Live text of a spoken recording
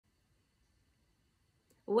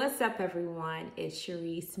What's up, everyone? It's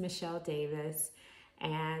Sharice Michelle Davis,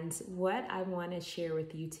 and what I want to share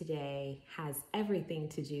with you today has everything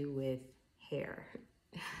to do with hair.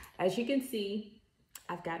 As you can see,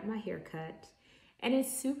 I've got my hair cut, and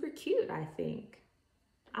it's super cute, I think.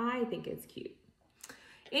 I think it's cute.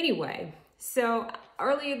 Anyway, so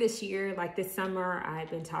earlier this year, like this summer, I've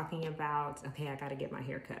been talking about, okay, I got to get my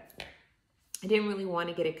hair cut. I didn't really want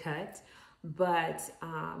to get it cut, but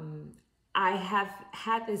I have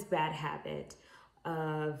had this bad habit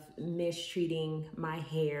of mistreating my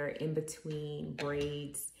hair in between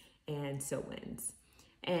braids and sew-ins.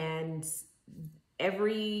 And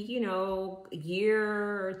every,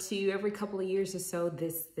 year or two, every couple of years or so,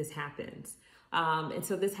 this happens. And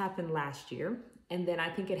so this happened last year. And then I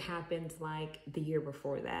think it happened like the year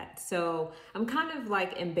before that. So I'm kind of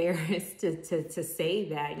like embarrassed to say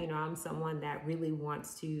that, I'm someone that really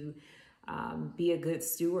wants to be a good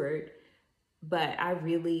steward, but I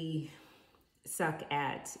really suck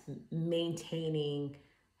at maintaining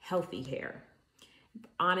healthy hair.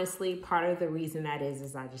 Honestly, part of the reason that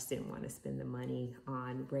is I just didn't want to spend the money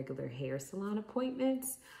on regular hair salon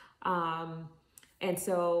appointments. And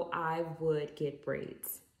so I would get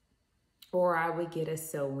braids, or I would get a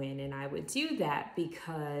sew-in, and I would do that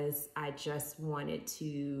because I just wanted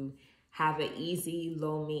to have an easy,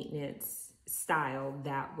 low maintenance style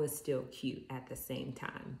that was still cute at the same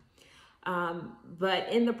time.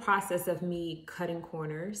 But in the process of me cutting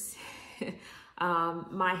corners,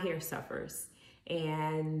 my hair suffers.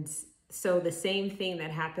 And so the same thing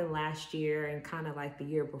that happened last year and kind of like the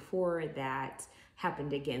year before that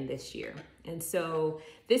happened again this year. And so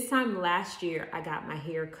this time last year, I got my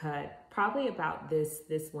hair cut probably about this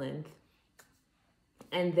length.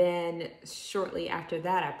 And then shortly after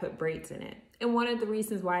that, I put braids in it. And one of the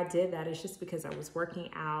reasons why I did that is just because I was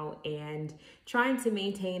working out and trying to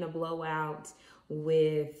maintain a blowout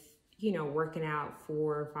with, working out 4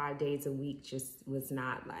 or 5 days a week just was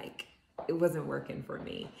not it wasn't working for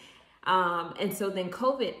me. And so then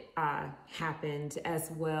COVID happened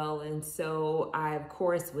as well. And so I, of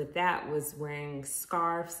course, with that was wearing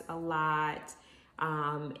scarves a lot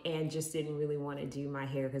and just didn't really want to do my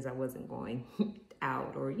hair because I wasn't going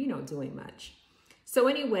out or, doing much. So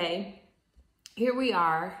anyway, here we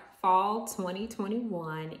are, fall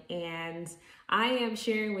 2021, and I am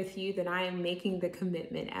sharing with you that I am making the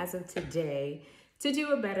commitment as of today to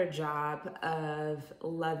do a better job of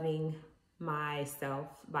loving myself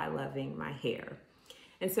by loving my hair.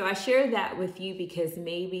 And so I share that with you because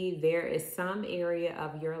maybe there is some area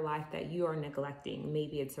of your life that you are neglecting.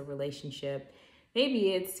 Maybe it's a relationship.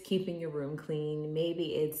 Maybe it's keeping your room clean.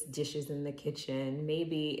 Maybe it's dishes in the kitchen.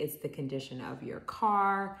 Maybe it's the condition of your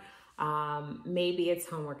car. Maybe it's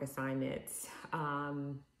homework assignments.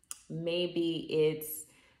 Maybe it's,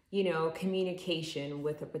 communication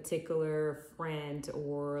with a particular friend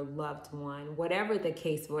or loved one. Whatever the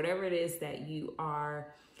case, whatever it is that you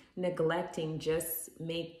are neglecting, just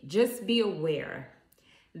be aware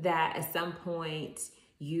that at some point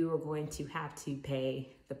you are going to have to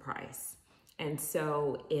pay the price. And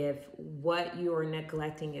so if what you are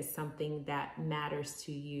neglecting is something that matters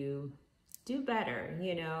to you, do better,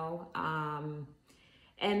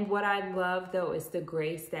 And what I love, though, is the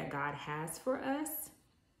grace that God has for us,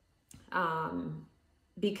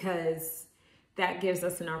 because that gives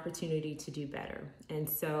us an opportunity to do better. And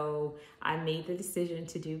so I made the decision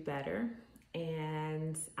to do better,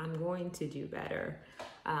 and I'm going to do better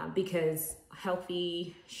because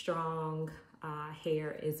healthy, strong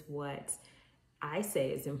hair is what I say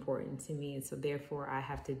is important to me. And so therefore I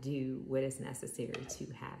have to do what is necessary to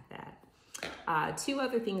have that. 2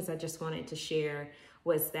 other things I just wanted to share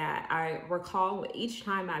was that I recall each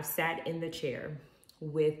time I've sat in the chair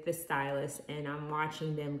with the stylist and I'm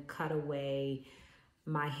watching them cut away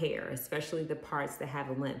my hair, especially the parts that have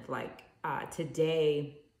a length. Like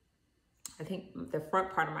today, I think the front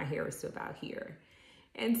part of my hair is to about here.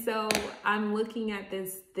 And so I'm looking at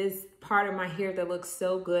this part of my hair that looks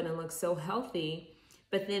so good and looks so healthy,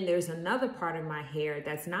 but then there's another part of my hair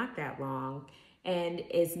that's not that long and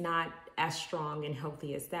is not as strong and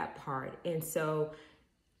healthy as that part. And so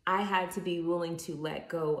I had to be willing to let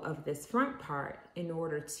go of this front part in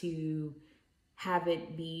order to have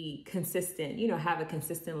it be consistent, have a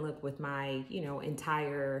consistent look with my,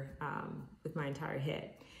 entire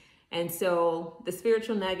head. And so the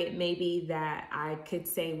spiritual nugget maybe that I could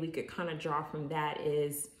say we could kind of draw from that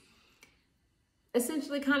is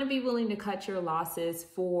essentially kind of be willing to cut your losses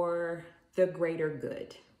for the greater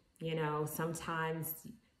good. Sometimes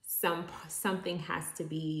something has to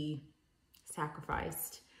be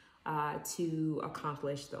sacrificed to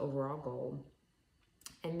accomplish the overall goal.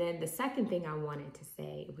 And then the second thing I wanted to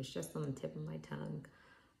say, it was just on the tip of my tongue.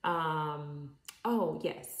 Oh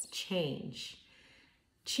yes, change.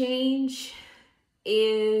 Change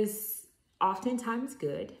is oftentimes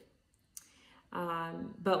good.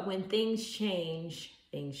 But when things change,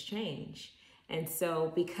 things change. And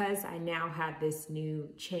so because I now have this new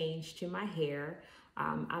change to my hair,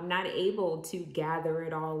 I'm not able to gather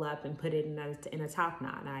it all up and put it in a top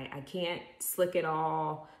knot. I can't slick it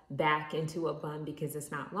all back into a bun because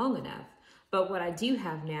it's not long enough. But what I do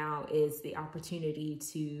have now is the opportunity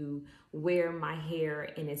to wear my hair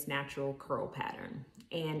in its natural curl pattern.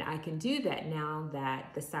 And I can do that now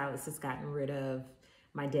that the stylist has gotten rid of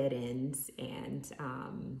my dead ends and,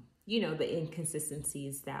 you know, the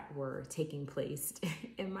inconsistencies that were taking place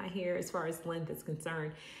in my hair as far as length is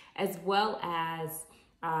concerned, as well as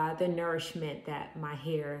the nourishment that my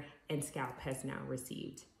hair and scalp has now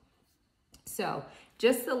received. So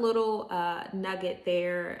just a little nugget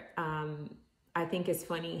there. I think it's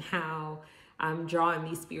funny how I'm drawing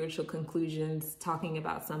these spiritual conclusions, talking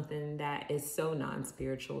about something that is so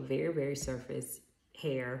non-spiritual, very, very surface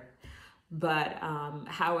hair. But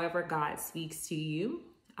however God speaks to you,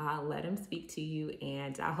 let him speak to you.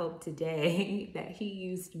 And I hope today that he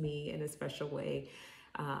used me in a special way,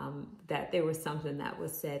 that there was something that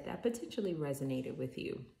was said that potentially resonated with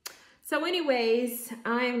you. So anyways,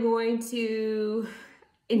 I'm going to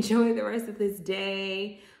enjoy the rest of this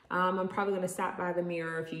day. I'm probably going to stop by the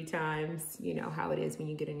mirror a few times. You know how it is when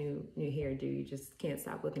you get a new hairdo. You just can't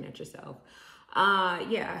stop looking at yourself.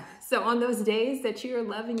 Yeah. So on those days that you're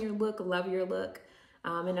loving your look, love your look.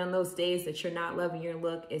 And on those days that you're not loving your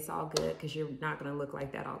look, it's all good because you're not going to look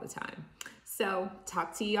like that all the time. So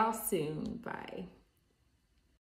talk to y'all soon. Bye.